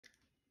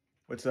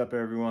What's up,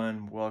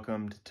 everyone?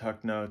 Welcome to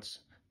Tuck Notes,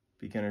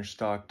 Beginner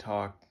Stock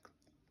Talk.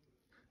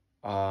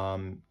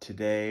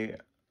 Today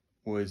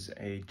was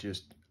a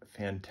just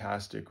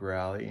fantastic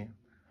rally.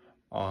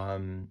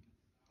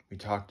 We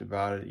talked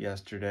about it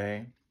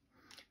yesterday,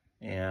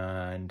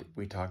 and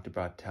we talked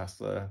about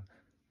Tesla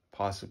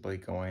possibly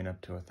going up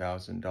to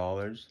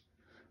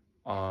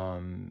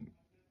 $1,000.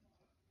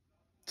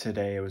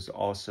 Today was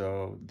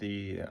also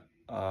the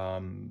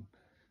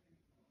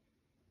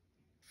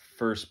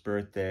first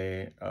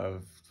birthday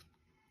of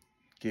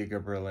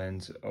Giga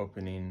Berlin's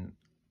opening,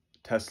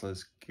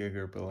 Tesla's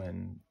Giga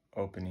Berlin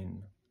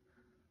opening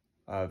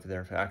of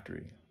their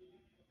factory,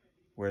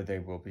 where they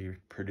will be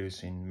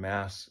producing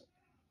mass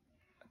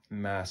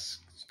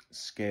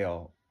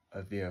scale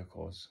of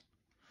vehicles.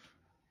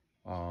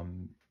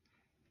 Elon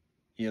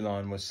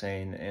was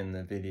saying in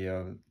the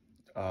video,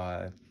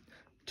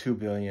 2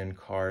 billion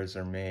cars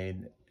are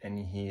made, and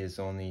he is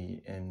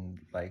only in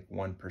like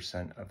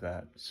 1% of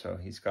that, so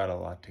he's got a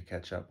lot to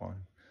catch up on.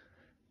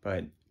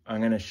 But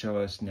I'm going to show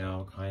us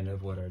now kind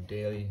of what our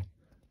daily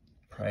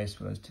price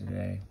was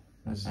today.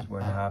 This is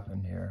what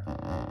happened here.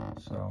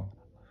 So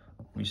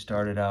we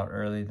started out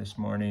early this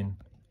morning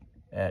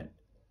at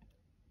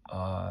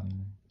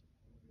down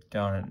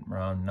at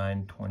around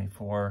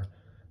 9:24,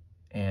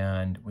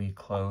 and we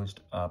closed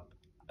up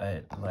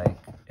at like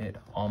it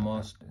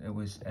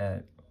was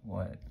at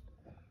what?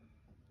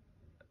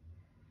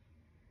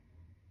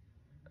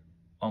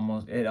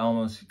 It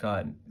almost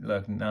got,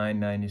 look,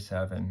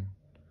 997.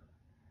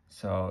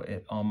 So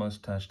it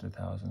almost touched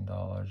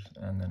 $1,000,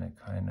 and then it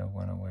kind of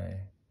went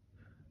away,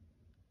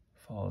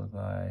 followed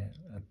by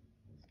a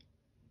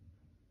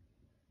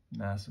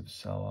massive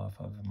sell-off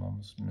of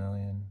almost a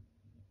million,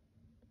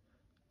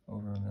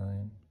 over a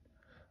million.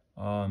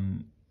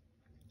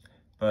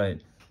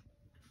 But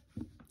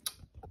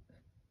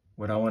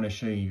what I want to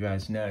show you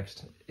guys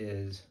next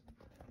is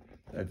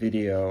a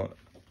video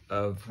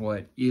of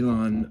what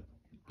Elon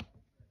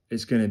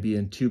is going to be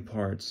in two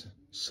parts.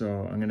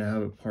 So I'm going to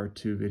have a part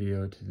 2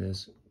 video to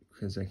this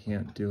because I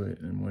can't do it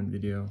in one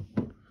video.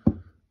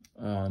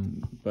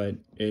 But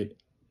it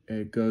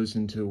goes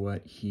into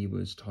what he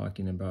was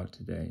talking about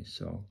today.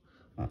 So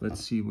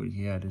let's see what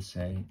he had to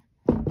say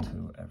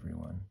to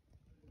everyone.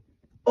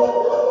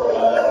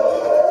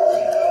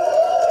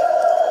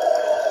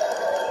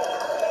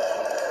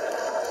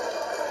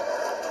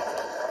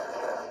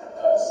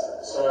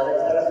 So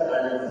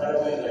I'm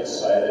incredibly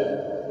excited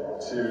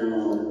to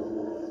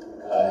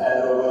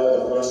hand over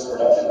the first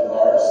production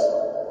cars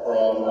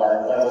from our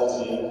incredible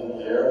team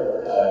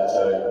here at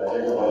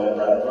Giga in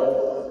Brandenburg.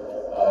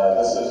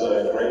 This is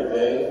a great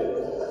day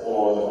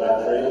for the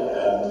factory,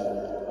 and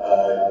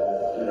I'd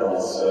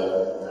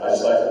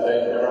just like to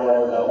thank everyone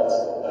who helped.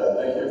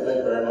 Thank you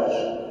very much.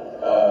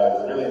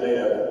 It really made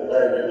a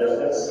very big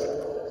difference,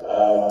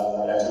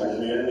 and to the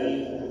community.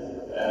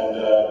 And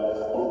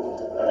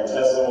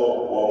Tesla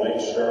will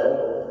make sure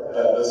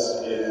that this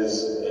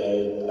is a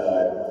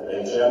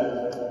gem.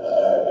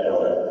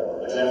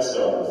 A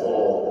gemstone for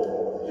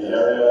the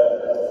area,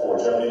 for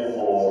Germany,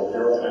 for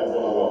Europe, and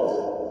for the world.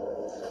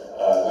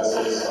 This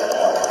is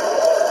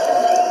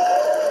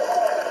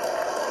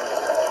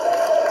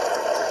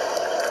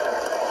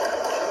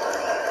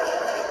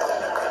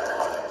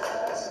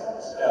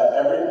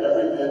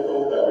every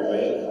vehicle that we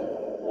make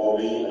will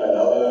be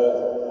another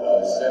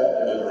step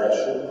in the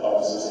direction of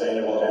a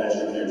sustainable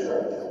energy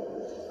future.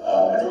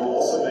 And we will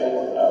also make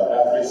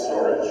battery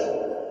storage.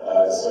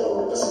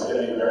 So this is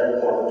going to be very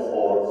important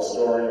for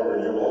storing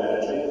renewable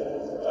energy,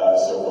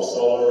 so for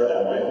solar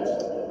and wind,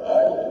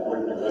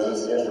 because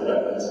it's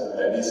intermittent,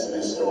 it needs to be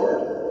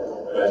stored.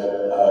 But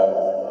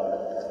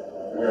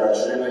we are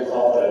extremely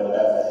confident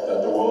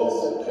that the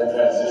world can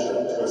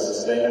transition to a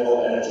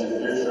sustainable energy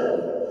future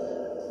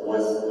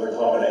with the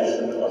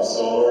combination of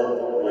solar,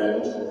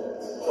 wind,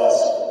 plus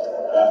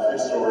battery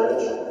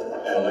storage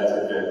and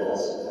electric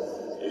vehicles.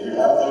 If you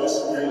have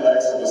those 3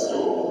 legs of the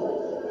stool,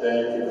 then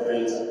you can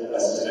create a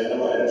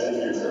sustainable energy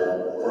future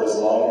for as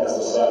long as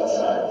the sun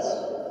shines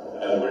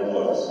and the wind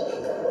blows.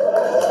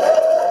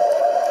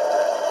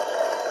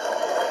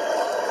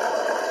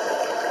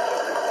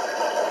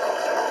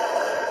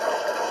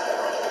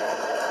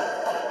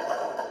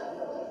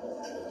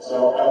 So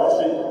I want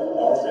to be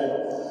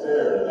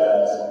clear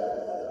that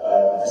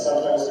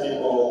sometimes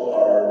people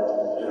are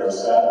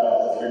sad about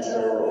the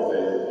future, or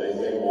they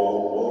think, well,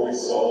 will we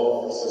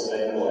solve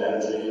sustainable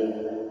energy?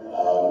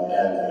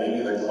 And maybe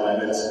the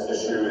climate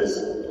issue is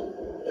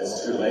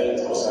too late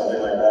or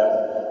something like that.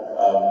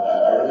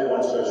 I really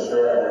want to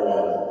assure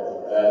everyone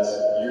that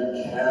you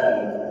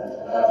can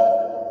have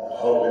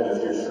hope in the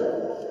future.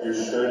 You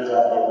should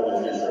have hope in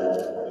the future.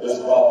 This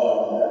problem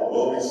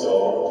will be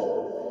solved,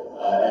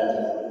 and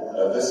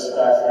this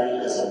factory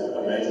is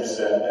a major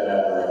step in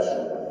that direction.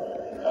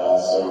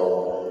 So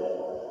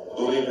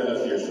believe in the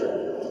future.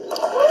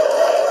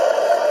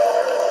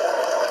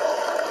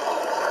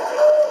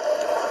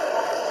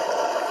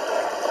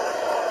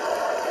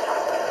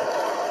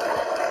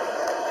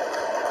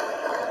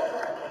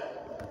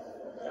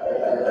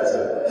 That's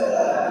it.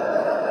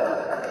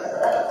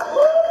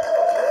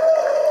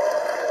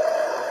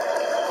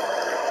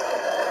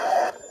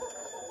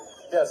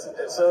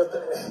 Yes, so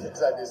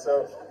exactly.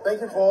 So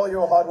thank you for all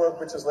your hard work,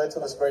 which has led to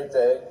this great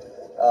day.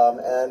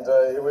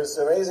 It was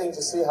amazing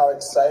to see how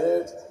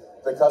excited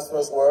the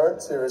customers were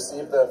to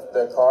receive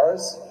their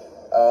cars.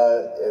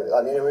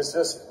 I mean, it was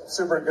just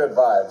super good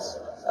vibes.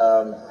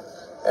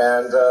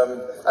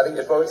 I think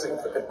it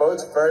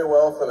bodes very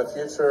well for the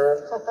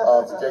future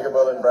of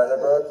GigaBull in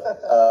Brandenburg.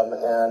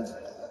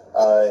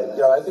 You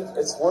know, I think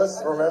it's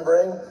worth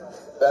remembering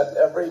that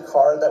every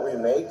car that we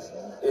make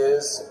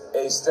is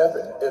a step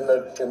in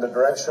the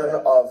direction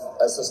of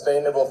a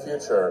sustainable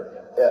future.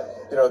 Yeah,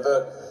 you know,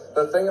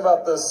 the thing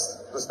about this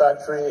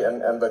factory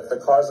and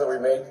the cars that we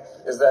make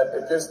is that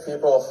it gives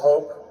people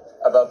hope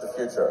about the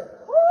future.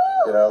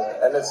 You know,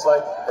 and it's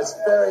like, it's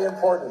very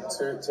important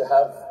to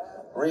have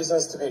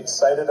reasons to be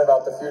excited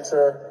about the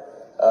future,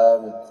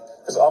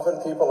 because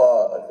often people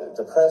are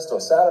depressed or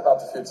sad about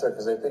the future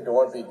because they think it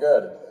won't be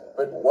good.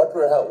 But what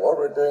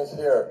we're doing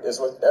here is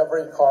with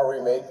every car we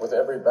make, with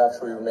every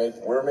battery we make,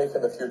 we're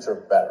making the future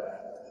better.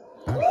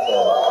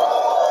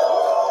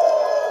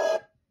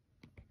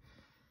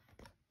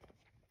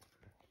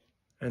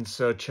 And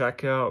so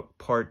check out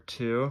part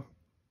 2.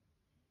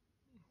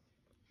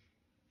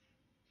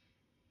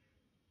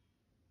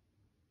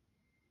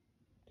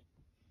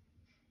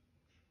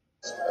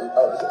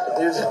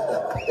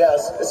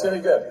 Yes, it's going to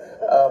be good.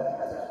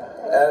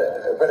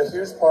 But a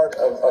huge part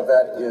of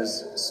that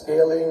is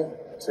scaling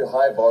to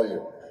high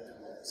volume.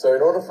 So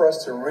in order for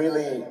us to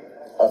really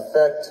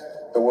affect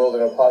the world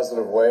in a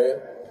positive way,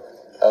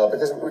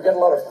 because we get a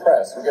lot of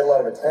press, we get a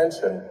lot of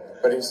attention,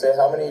 but you say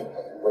how many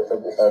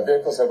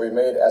vehicles have we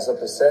made as a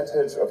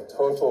percentage of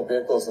total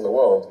vehicles in the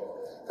world?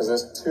 Because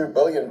there's 2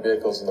 billion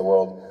vehicles in the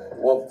world.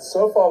 Well,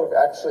 so far we've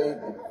actually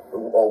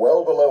are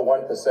well below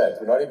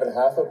 1%. We're not even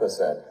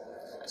 0.5%.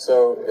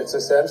 So it's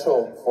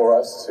essential for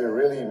us to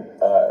really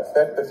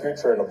affect the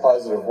future in a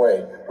positive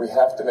way. We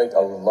have to make a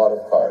lot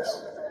of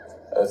cars.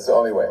 That's the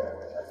only way.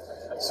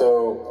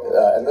 So,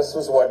 and this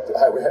was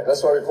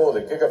that's why we call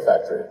it a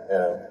gigafactory. You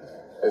know,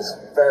 it's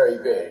very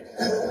big.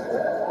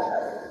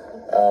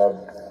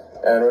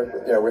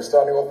 We're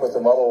starting off with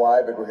the Model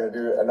Y, but we're going to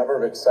do a number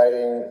of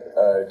exciting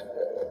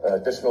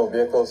additional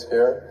vehicles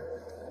here.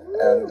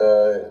 And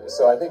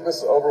so I think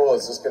this overall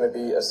is just going to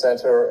be a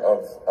center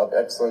of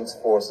excellence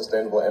for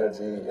sustainable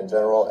energy in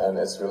general, and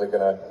it's really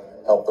going to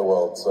help the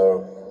world.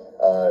 So,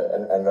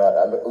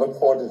 I look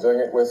forward to doing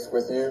it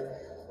with you.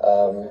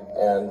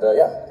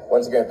 Yeah,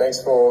 once again,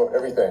 thanks for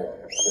everything.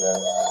 You know.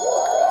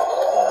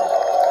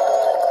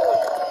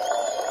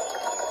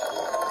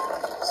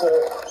 So,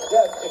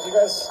 yeah, if you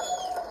guys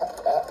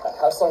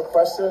have some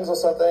questions or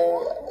something,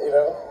 you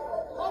know.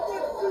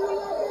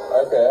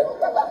 Okay.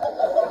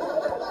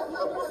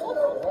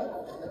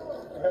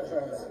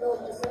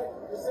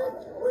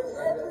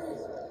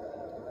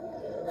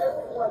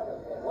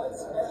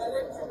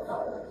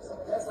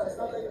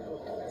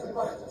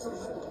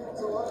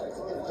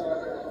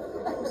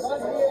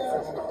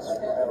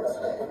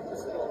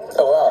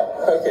 Oh wow,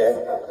 okay.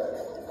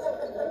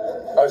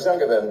 I was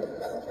younger then.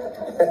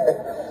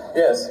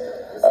 Yes.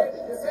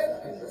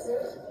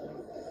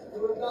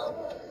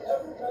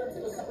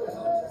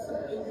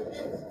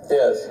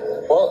 Yes.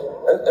 Well,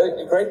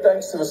 great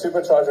thanks to the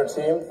Supercharger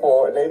team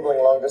for enabling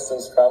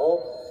long-distance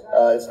travel.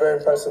 It's very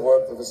impressive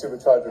work that the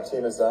Supercharger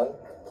team has done.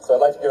 So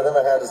I'd like to give them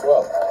a hand as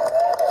well.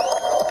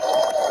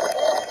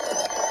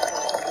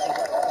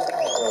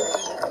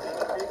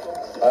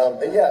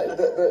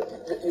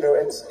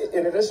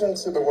 In addition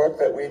to the work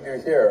that we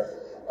do here,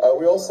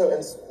 we also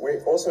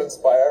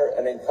inspire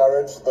and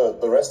encourage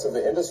the rest of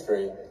the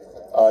industry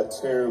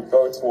to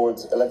go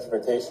towards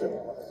electrification.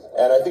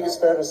 And I think it's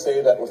fair to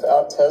say that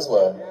without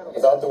Tesla,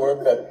 without the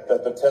work that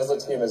the Tesla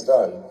team has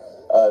done,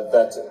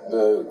 that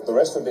the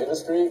rest of the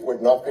industry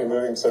would not be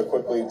moving so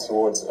quickly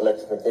towards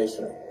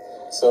electrification.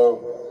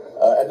 So,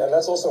 and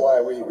that's also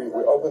why we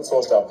open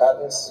sourced our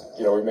patents.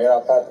 You know, we made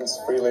our patents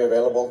freely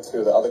available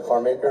to the other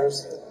car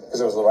makers because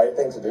it was the right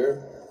thing to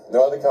do.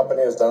 No other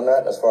company has done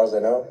that, as far as I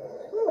know.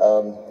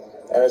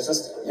 And it's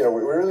just, you know,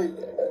 we really,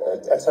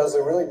 at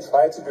Tesla, really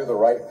try to do the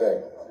right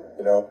thing,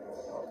 you know.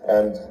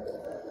 And,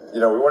 you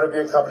know, we want to be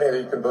a company that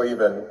you can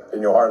believe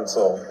in your heart and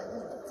soul.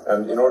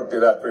 And in order to do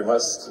that, we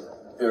must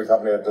be the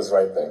company that does the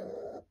right thing.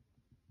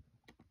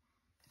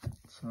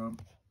 So,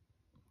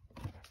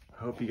 I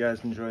hope you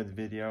guys enjoyed the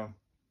video.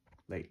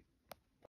 Late.